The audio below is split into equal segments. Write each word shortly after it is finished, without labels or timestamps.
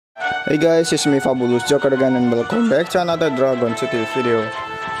Hey guys, it's me Fabulous Joker again and welcome back to another Dragon City video.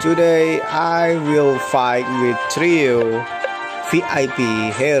 Today I will fight with trio VIP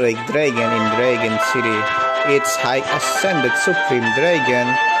Heroic Dragon in Dragon City. It's High Ascended Supreme Dragon,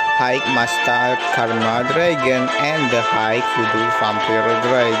 High Master Karma Dragon, and the High Voodoo Vampire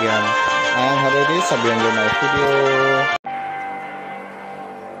Dragon. And hari ini sebelum mulai video,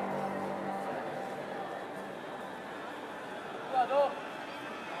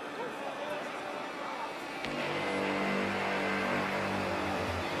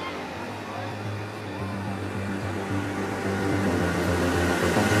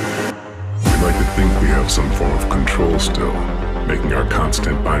 we have some form of control still, making our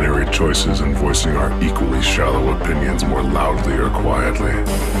constant binary choices and voicing our equally shallow opinions more loudly or quietly.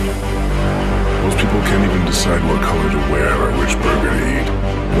 Most people can't even decide what color to wear or which burger to eat.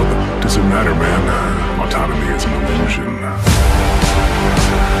 What does it matter, man? Autonomy is an illusion.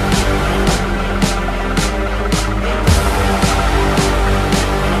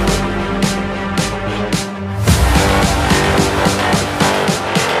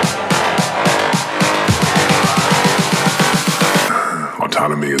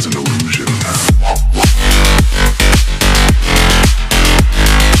 Autonomy is an illusion.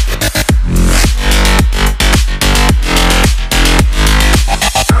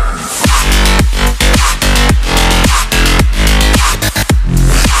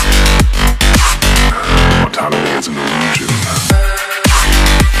 Autonomy is an illusion.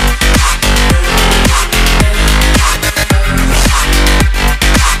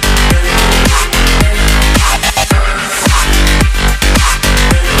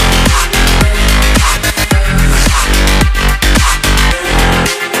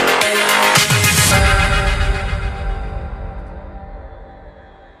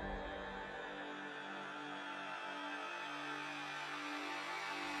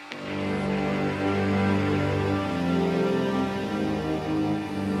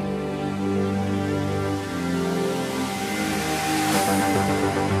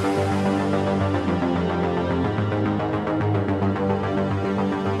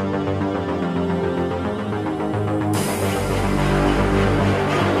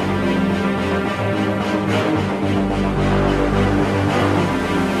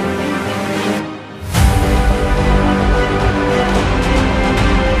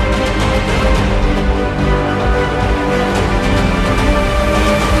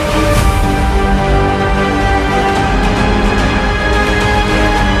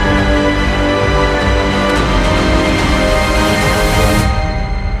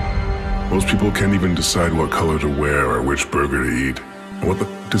 Most people can't even decide what color to wear or which burger to eat. What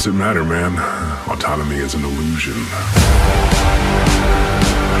does it matter, man? Autonomy is an illusion.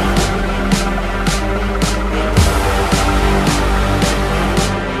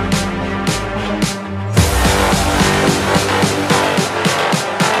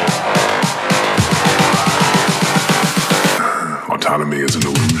 Autonomy is an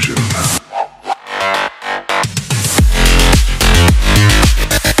illusion.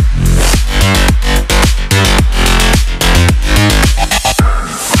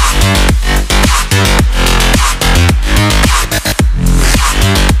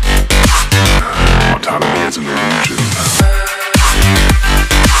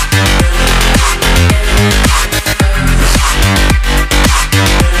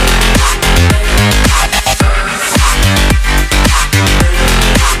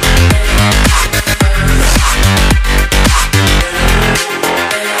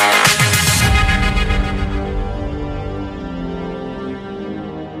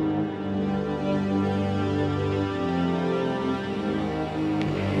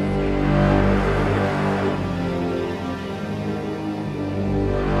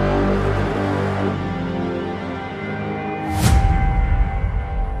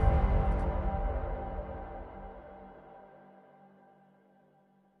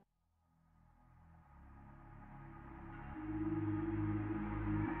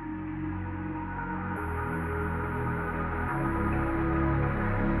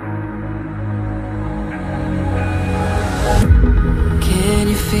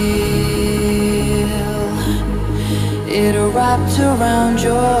 It wrapped around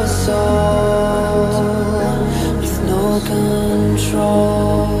your soul with no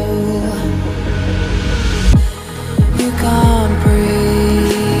control. You can't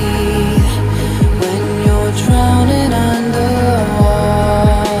breathe when you're drowning underwater.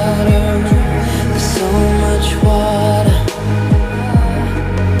 There's so much water.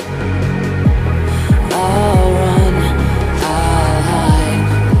 I'll run, I'll hide.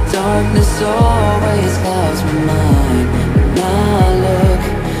 Darkness always clouds my mind. When I look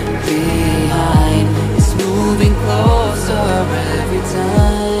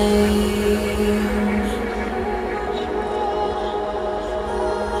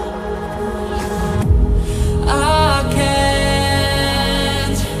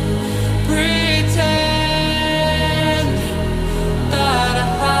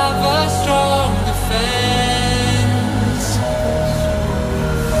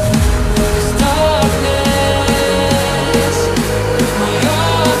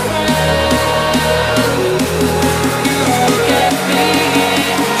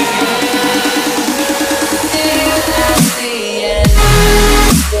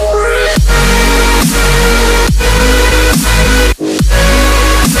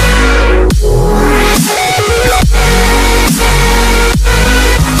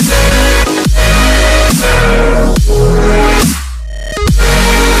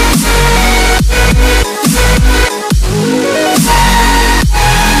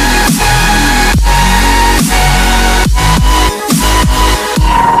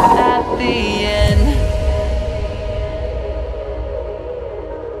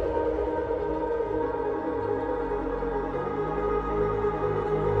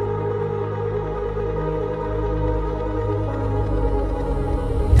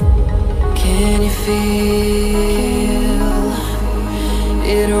feel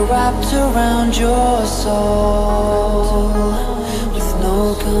it wrapped around your soul with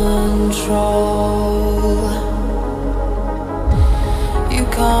no control. You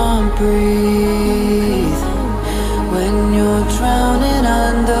can't breathe.